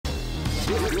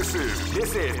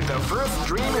This is the first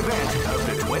dream event of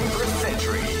the 21st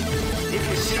century. If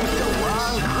you choose the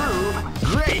wrong groove,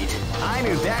 great! I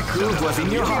knew that groove was in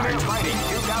your heart. Fighting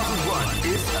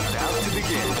 2001 is about to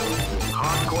begin.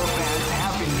 Hardcore fans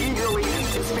have been eagerly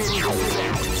anticipating this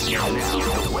event. Now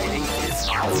the waiting is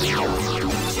finally over.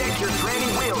 Check your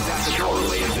training wheels at the door,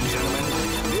 ladies and gentlemen.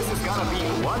 This is gonna be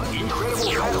one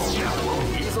incredible battle that will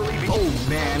easily be... Oh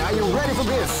man, are you ready for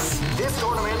this? This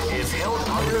tournament is held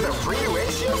under the free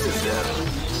ratio system.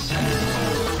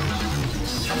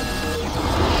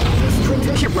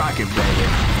 Keep rocking, baby.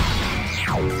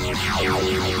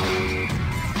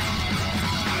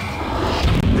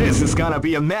 This is gonna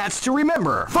be a match to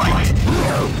remember. Fight!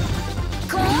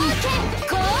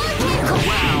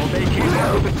 Wow, they came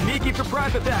out with a sneaky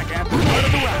surprise attack at the start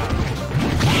of the round.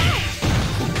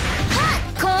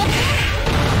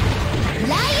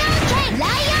 Lion King!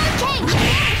 Lion King!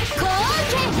 Lion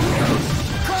King!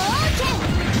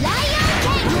 Lion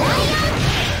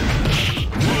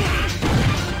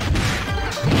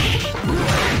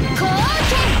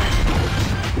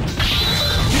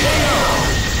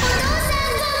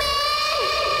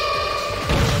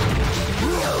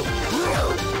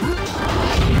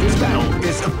This battle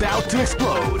is about to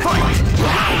explode. Fight!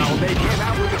 Wow, they came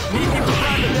out with a sneaky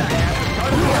surprise attack at the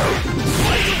start of the round.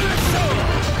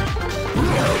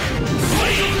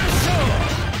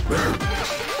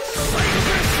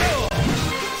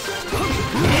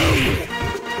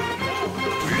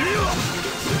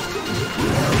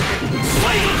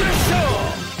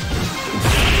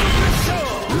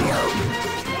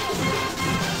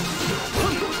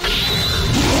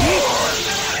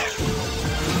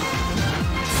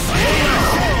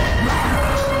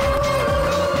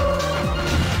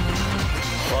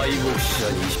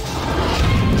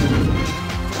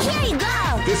 Here you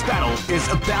go! This battle is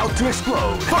about to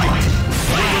explode. Fight!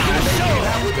 They came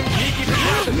out with a sneaky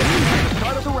surprise attack at the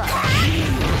start of the round.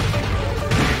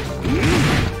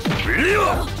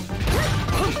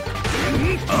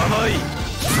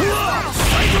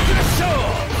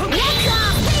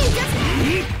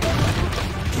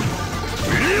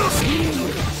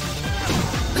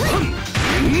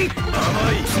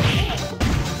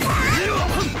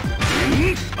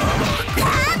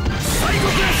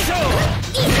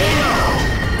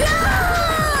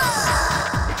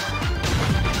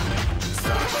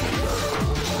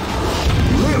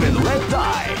 Live and let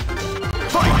die.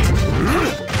 Fight!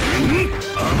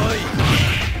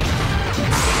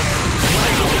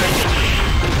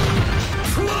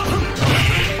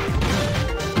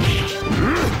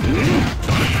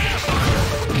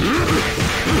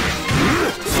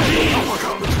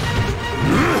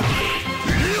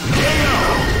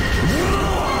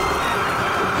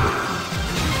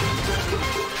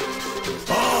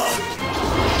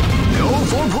 Go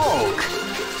for broke.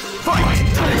 Fight!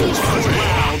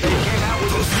 Wow, they came out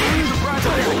with a sneaky surprise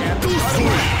attack at the start of the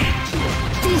round.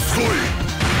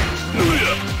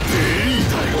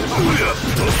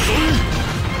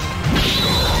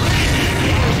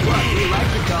 What we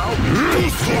like to call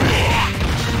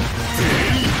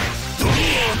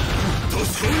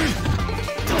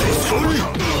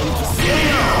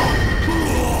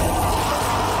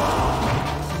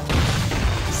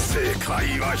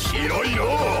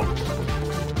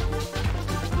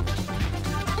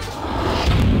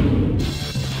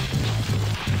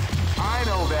I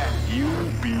know that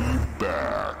you'll be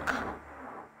back.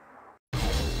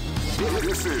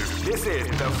 This is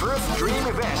the first dream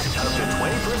event of the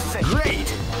 21st century. Great!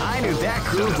 I knew that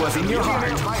groove was in your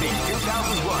heart. Fighting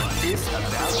 2001 is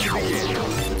about to begin.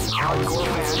 Hardcore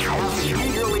fans have been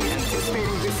eagerly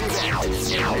anticipating this event.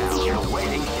 Now the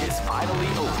waiting is finally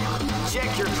over.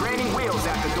 Check your training wheels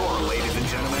at the door, ladies and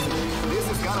gentlemen. This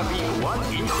is gonna be one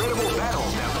incredible battle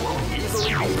that will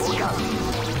easily be forgotten.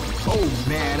 Oh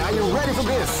man, are you ready for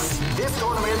this? This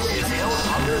tournament is held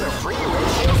under the free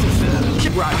ratio system.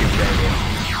 Keep rocking, baby.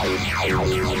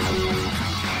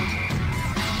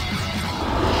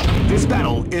 This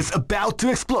battle is about to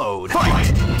explode.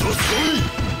 Fight!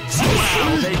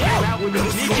 Wow, they came out with a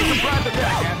sneaky surprise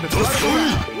attack at the start of the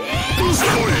round.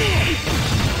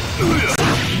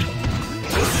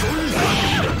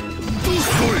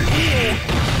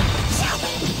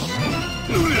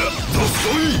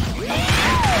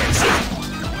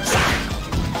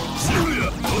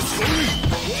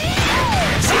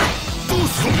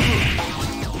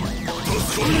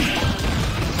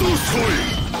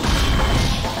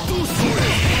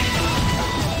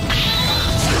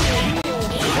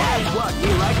 That's what we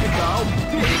like to call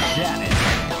big damage.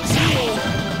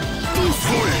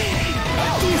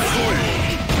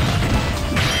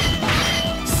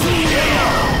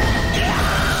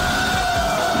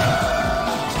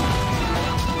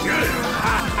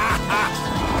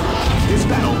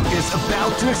 is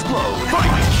about to explode.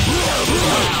 Fight!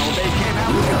 Wow, they came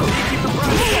out with a sneaky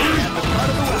surprise attack at the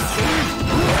front of the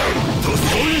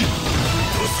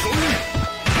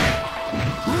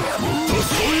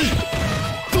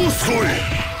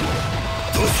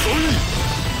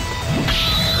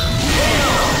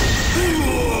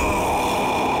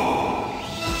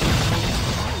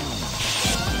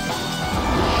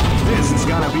This is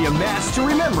gonna be a match to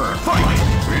remember. Fight!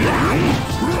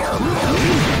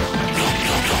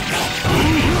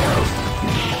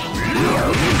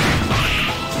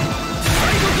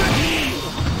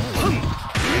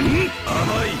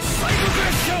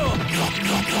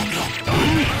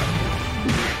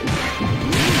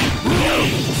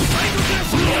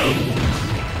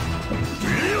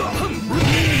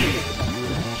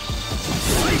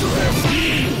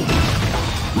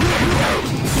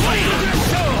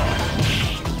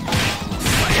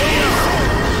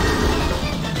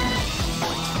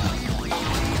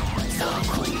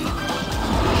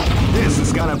 This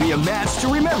is gonna be a match to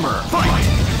remember. Fight!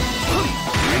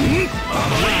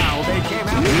 Wow, they came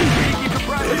out with a sneaky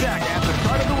surprise attack at the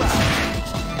start of the round.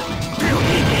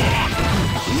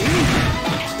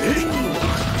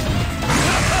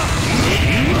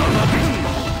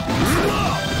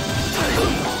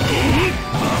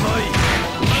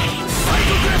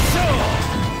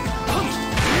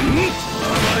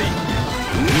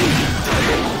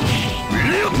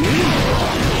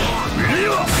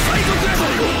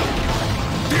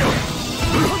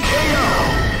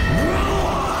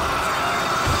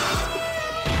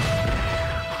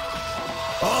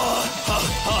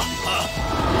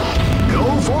 Go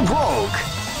for broke.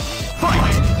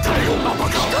 Fight!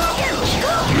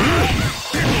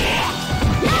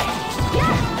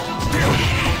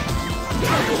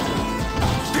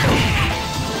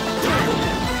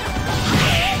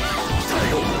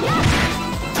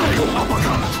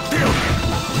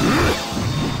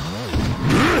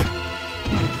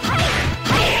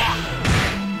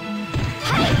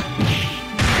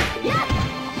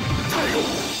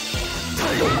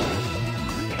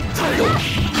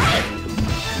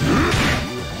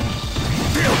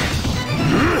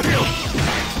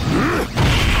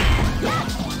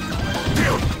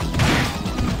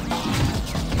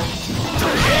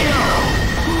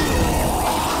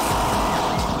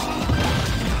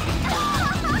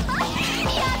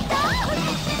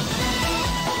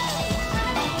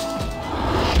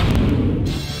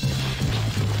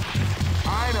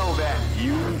 I know that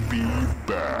you'll be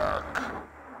back.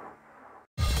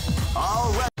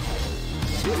 All right.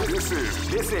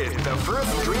 This is the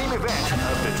first dream event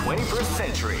of the 21st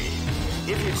century.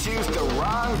 If you choose the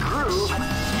wrong groove,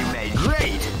 you made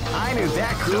great. I knew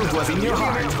that groove was in your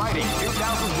heart. Fighting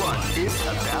 2001 is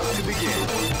about to begin.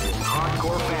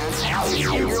 Hardcore fans have been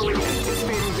eagerly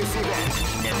anticipating this event,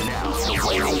 and now the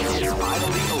waiting is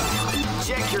finally over.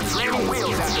 Check your training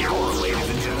wheels at the door, ladies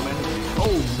and gentlemen.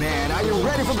 Oh man, are you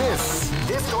ready for this?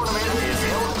 This tournament is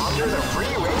held under the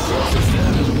free ratio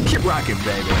system. Keep rocking,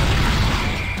 baby.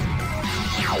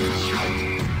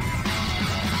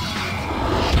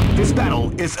 This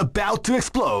battle is about to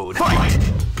explode. Fight!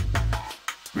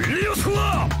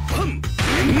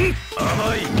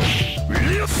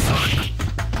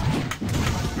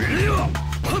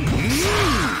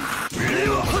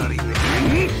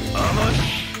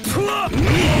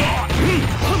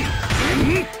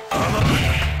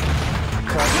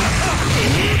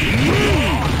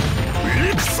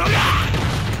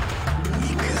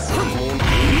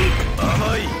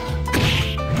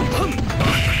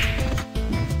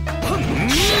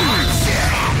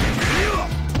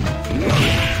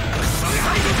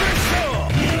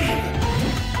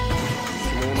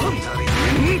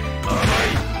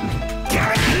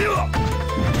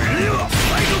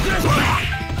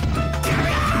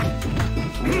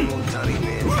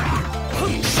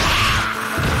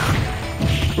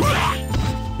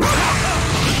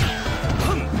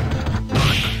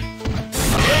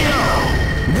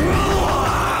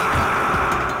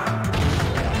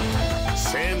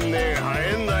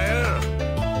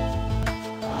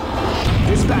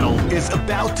 This battle is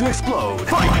about to explode.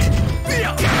 Fight!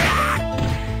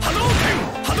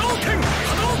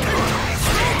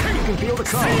 You can feel the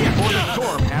calm before the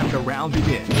storm as the round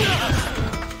begins.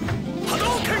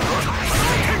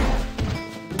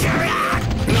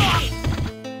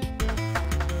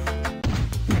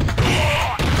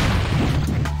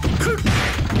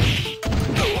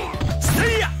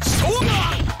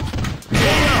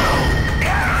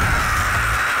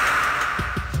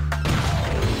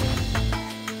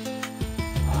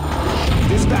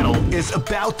 This battle is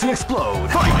about to explode.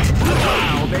 Fight!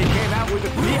 Wow, they came out with a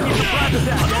sneaky surprise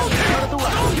attack at the start of the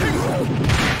round.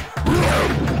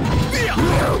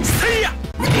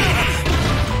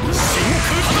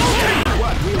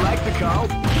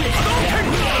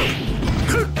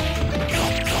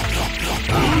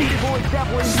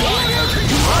 definitely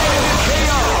divided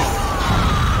KO.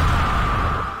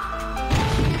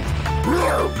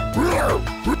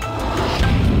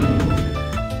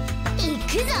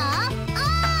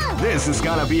 This is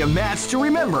gonna be a match to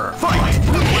remember. Fight!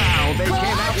 Wow, they came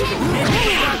out with a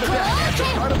kick at the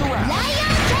start of the round.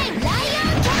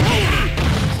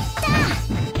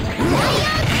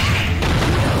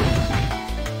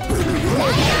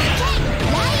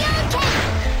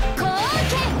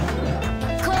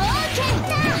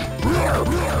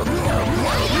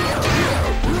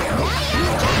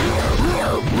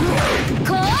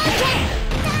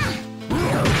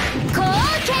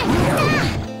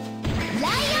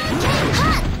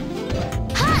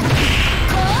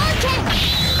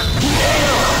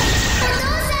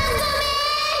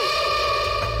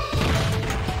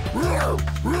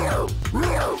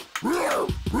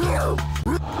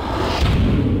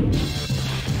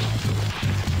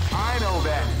 I know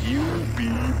that you'll be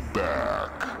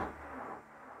back.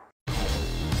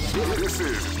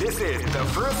 This is the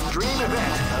first dream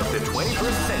event of the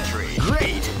 21st century.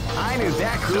 Great! I knew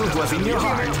that groove was in your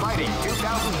heart. Fighting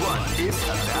 2001 is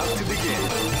about to begin.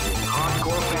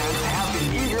 Hardcore fans have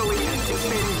been eagerly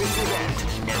anticipating this event,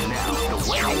 and now the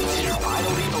waiting is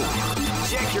finally over.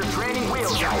 Check your training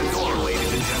wheels out the door,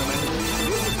 ladies and gentlemen.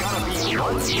 This is gonna be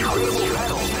one incredible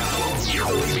battle that won't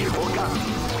easily be forgotten.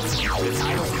 The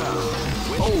titles come.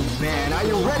 Oh man, are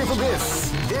you ready for this?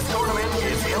 This tournament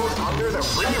is held under the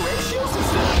free ratio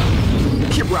system.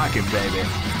 Keep rocking, baby.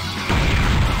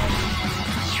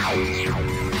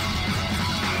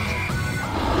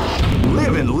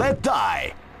 Live and let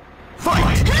die.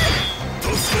 Fight!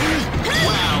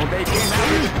 Wow, they came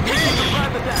out with a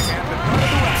surprise attack at the front of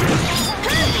the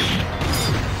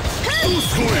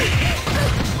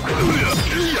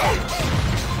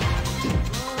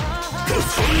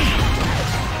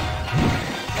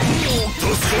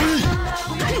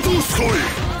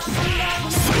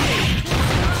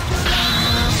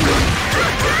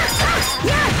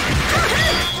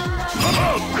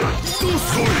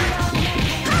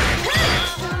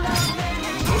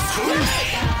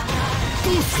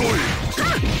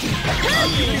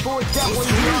Before it's that one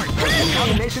yard,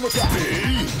 combination attack.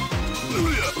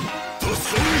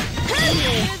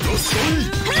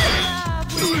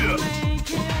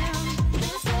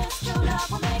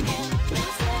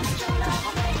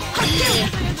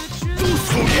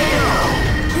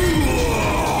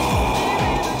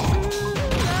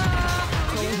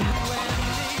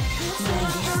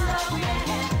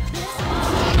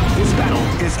 This battle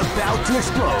is about to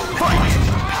explode. Fight!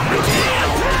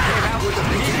 With a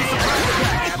big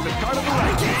attack at the start of the round.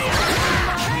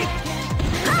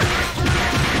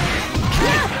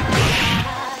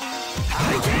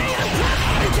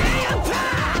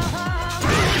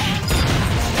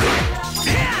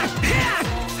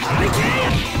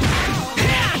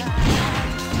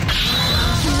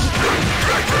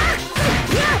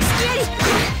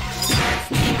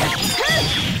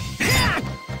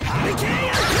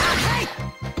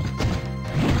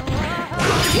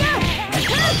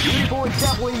 Beautiful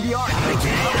example in the art.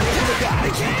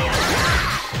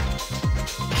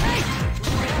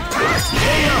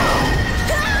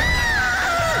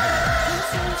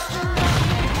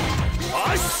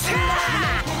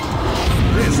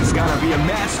 This is gonna be a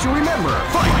match to remember.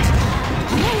 Fight!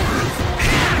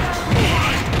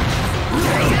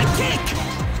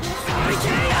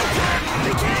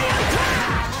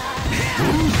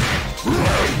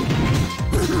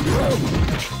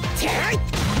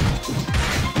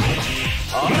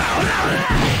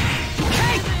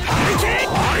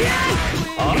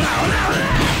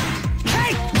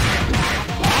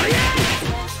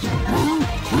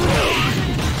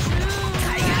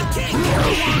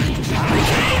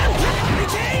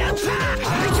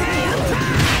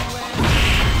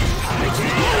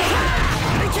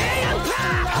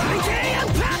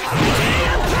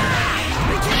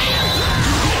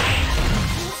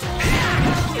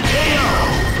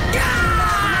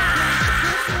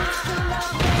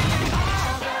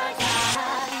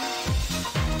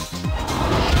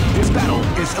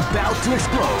 Is about to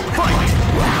explode. Fight!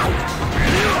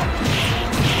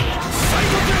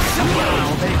 Wow,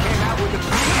 they came out with the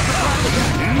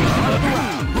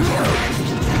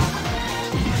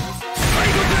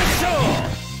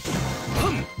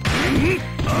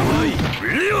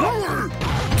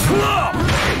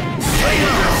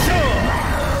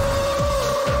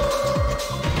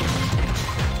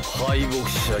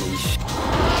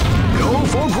Go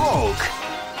for broke.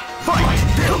 Fight!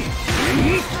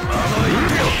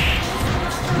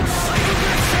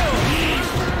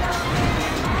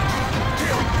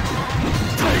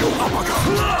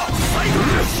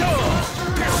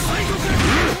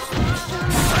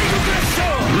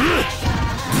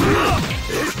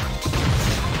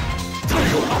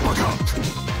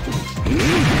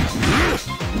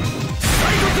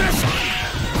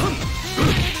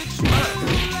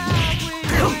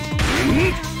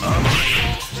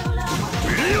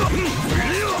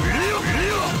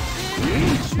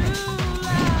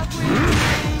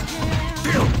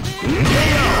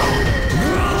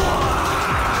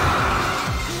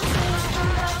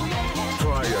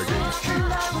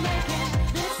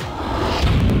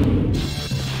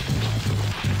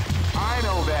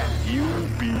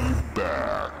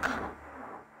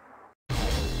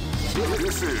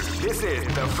 This is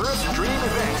the first dream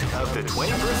event of the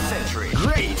 21st century.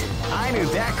 Great! I knew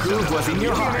that groove was in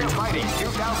your heart. Fighting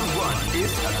 2001 is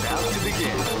about to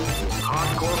begin.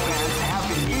 Hardcore fans have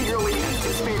been eagerly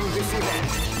anticipating this event,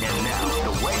 and now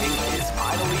the waiting is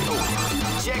finally over.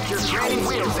 Check your training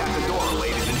wheels at the door,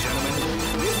 ladies and gentlemen.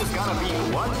 This is gonna be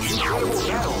one incredible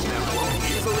battle that won't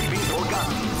easily be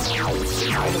forgotten. The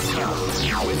time has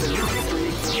come when the new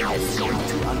history is going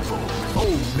to unfold.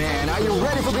 Oh man, are you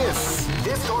ready for this?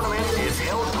 This tournament is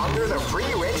held under the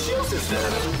free ratio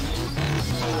system.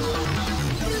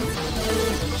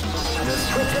 The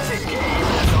strategic game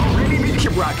has already been...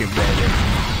 Keep rocking, baby.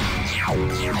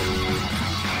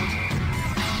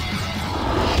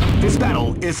 This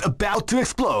battle is about to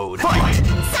explode. Fight!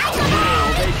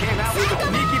 Wow, they came out with a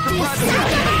sneaky surprise attack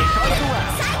at the start of the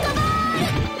round.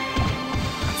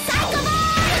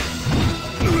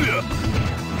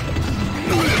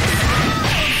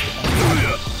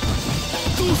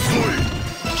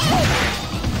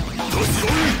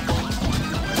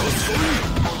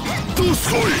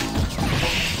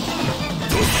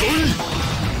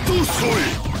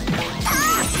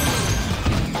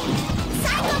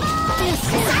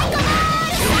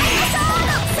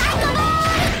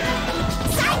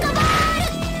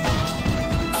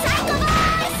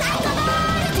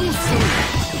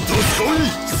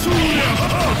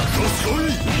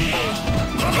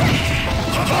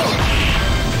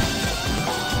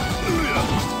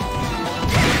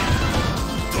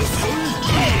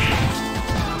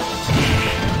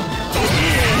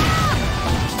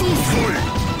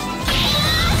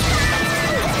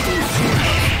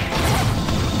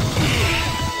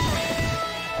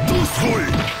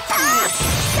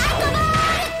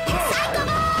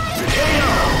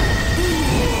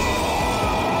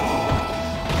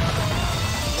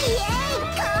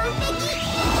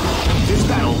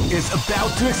 This battle is about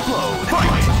to explode.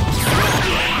 Fight!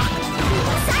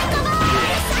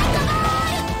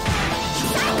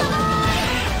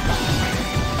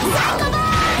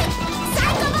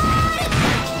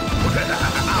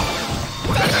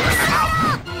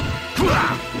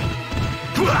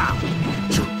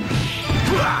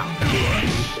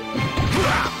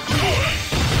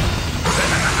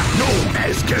 No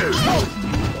escape!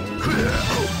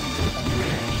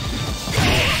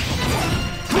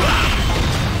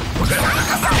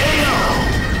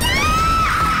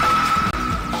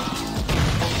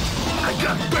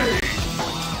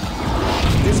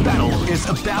 This battle is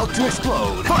about to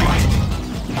explode. Fight!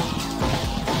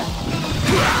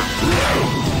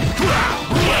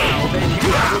 Wow, they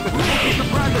came out with a sneaky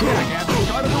surprise attack at the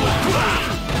start of the round.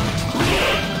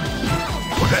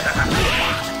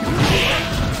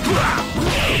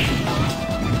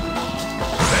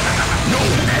 No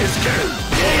escape!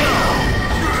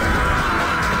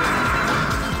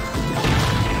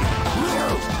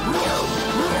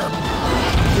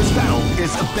 This battle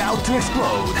is about to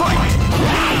explode. Fight!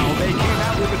 Wow, they came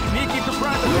out with a sneaky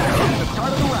surprise attack at the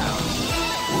start of the round.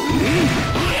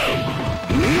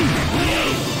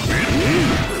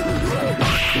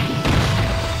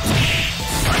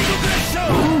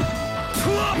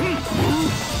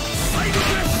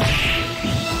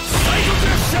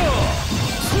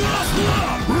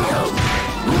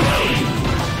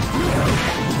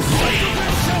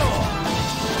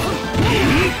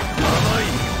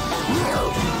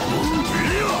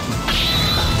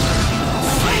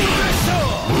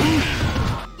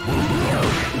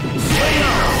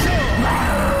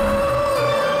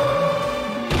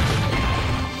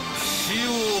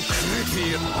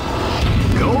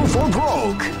 Go for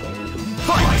broke!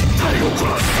 Fight!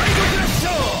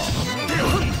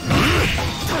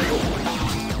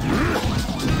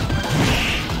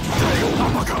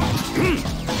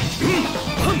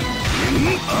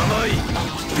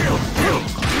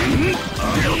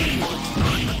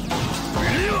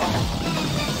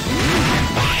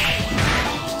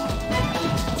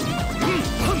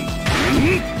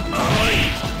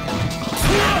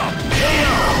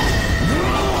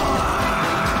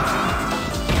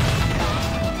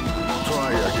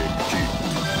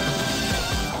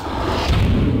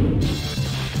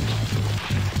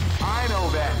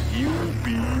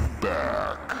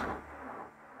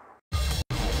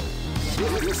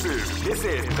 This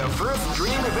is the first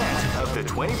dream event of the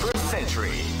 21st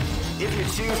century. If you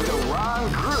choose the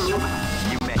wrong groove,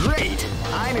 you may... Great!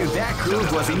 I knew that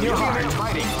groove was in your heart.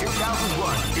 Fighting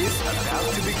 2001 is about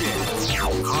to begin.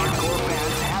 Hardcore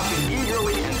fans have been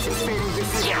eagerly anticipating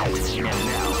this event, and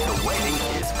now the waiting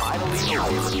is finally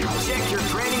over. Check your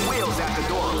training wheels at the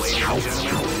door, ladies and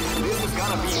gentlemen. This is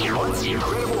gonna be one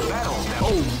incredible battle.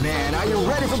 Oh man, are you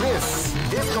ready for this?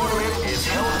 This tournament is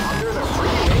held under the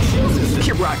free ratio system.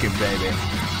 Keep rocking, baby.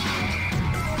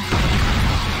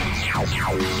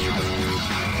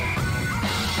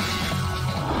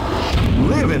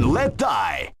 Live and let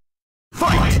die.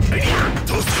 Fight! You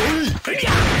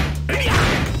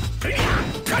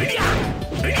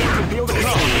can feel the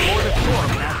calm before the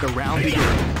storm as the round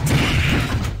begins.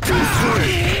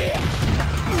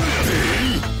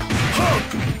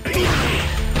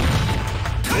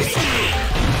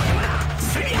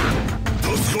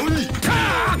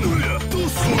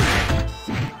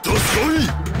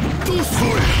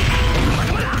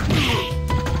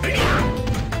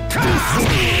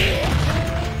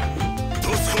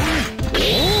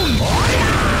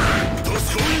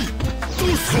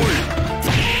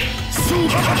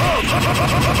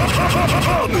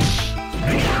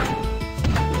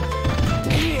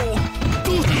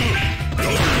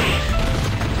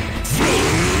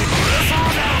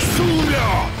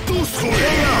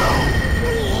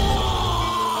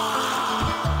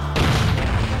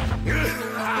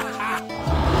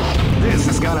 This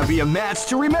is gonna be a match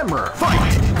to remember.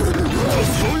 Fight!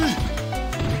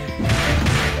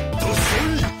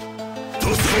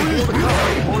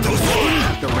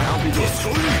 The round begins.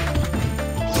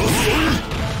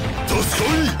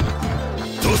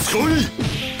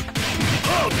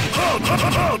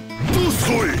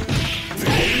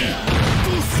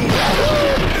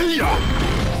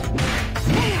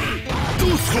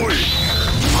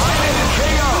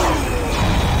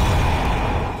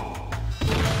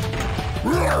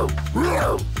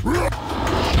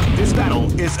 This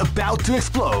battle is about to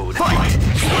explode. Fight!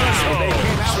 Wow, they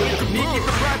came out with a sneaky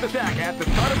surprise attack at the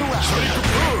start of the round.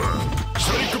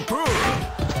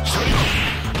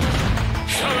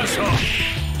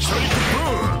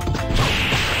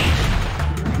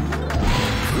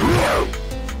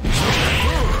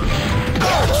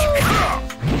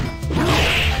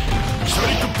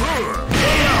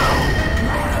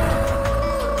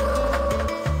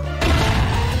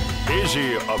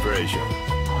 Easy operation.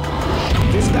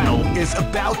 This battle is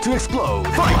about to explode.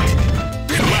 Fight!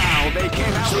 Wow, they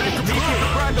came out with a sneaky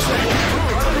surprise attack.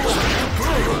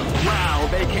 Wow,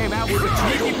 they came out with a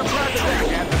sneaky surprise attack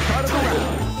at the start of the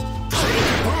round.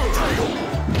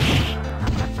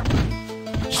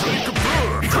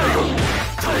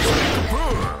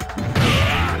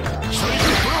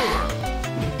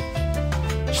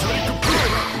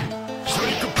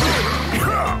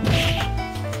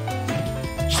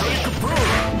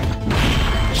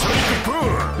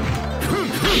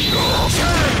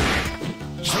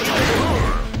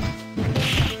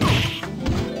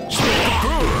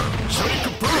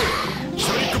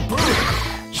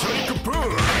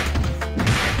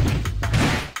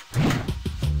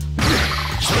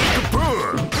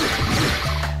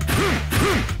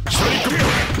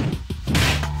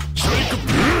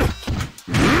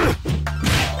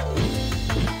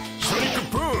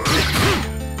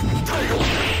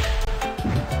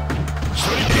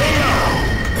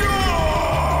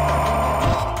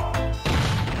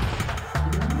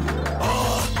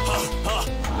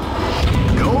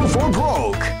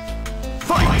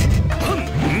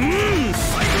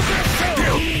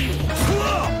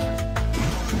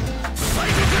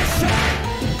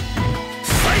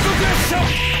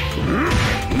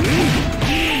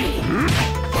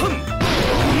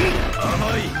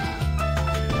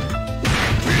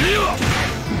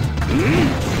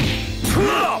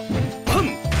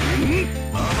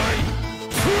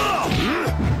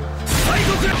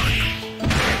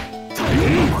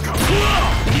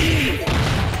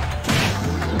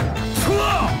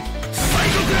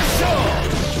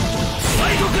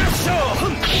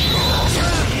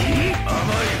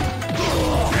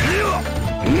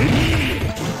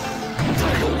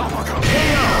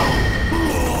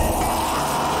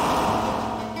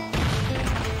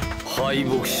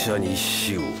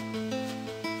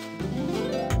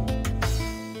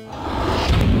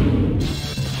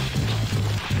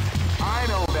 I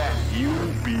know that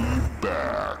you'll be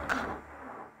back.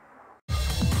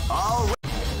 All right.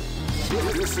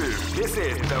 This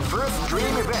is the first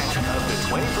dream event of the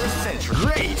 21st century.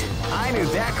 Great! I knew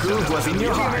that groove was in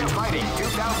your heart. Fighting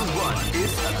 2001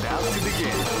 is about to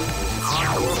begin.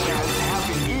 Hardcore fans have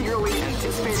been eagerly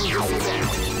anticipating this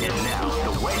event, and now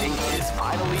the waiting is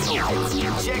finally over.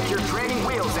 Check your training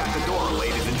wheels at the door,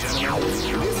 ladies and gentlemen.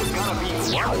 This is gonna be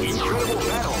one incredible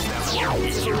battle that won't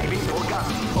easily be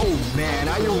forgotten. Oh man,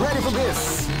 are you ready for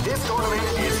this? This tournament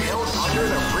is held under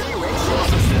the free ratio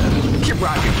system. Keep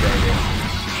rocking, baby.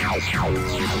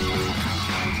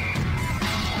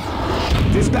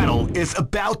 This battle is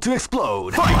about to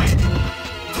explode. Fight!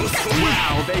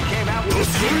 Wow, they came out with a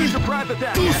series of surprise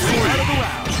attack at the start of the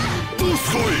round.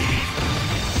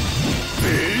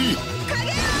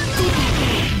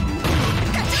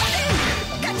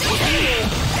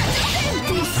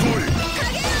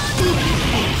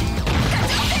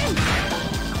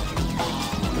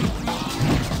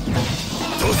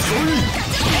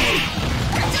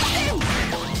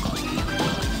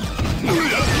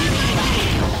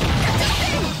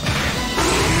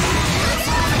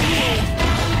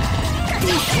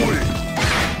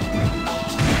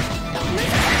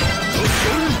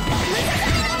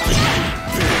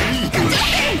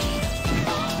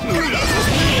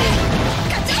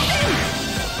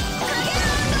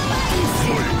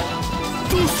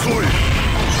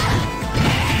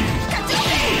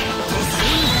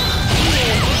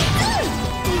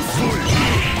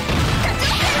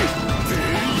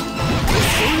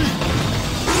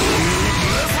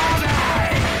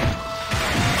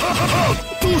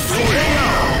 This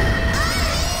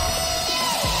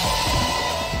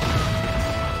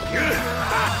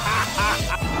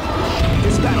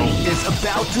battle is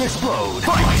about to explode.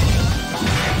 Fight!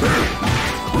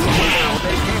 Wow,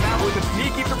 they came out with a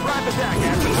sneaky surprise attack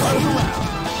at the start of the round.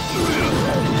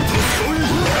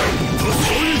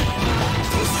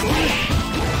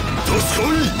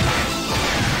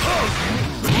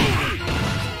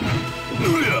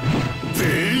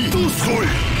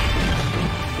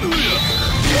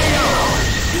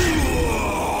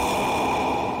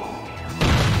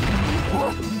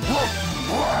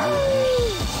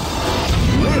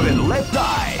 Live and let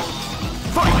die.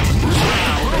 Fight!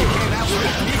 Wow, they came out with a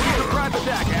sneaky surprise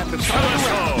attack at the start of the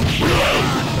round.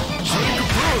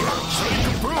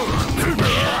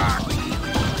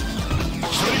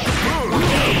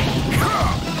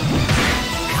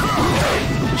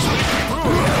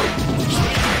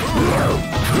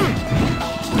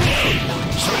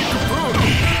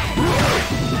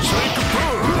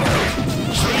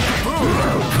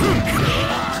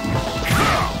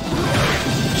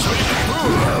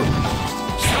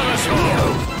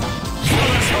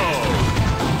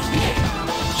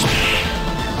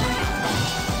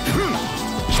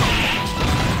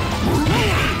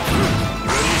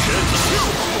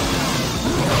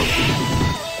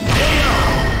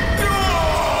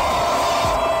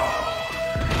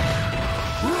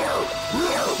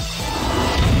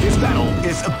 This battle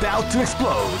is about to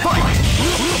explode. Fight! Wow,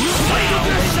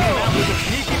 they came out with a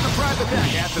sneaky surprise attack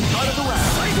at the start of the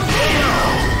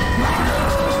round.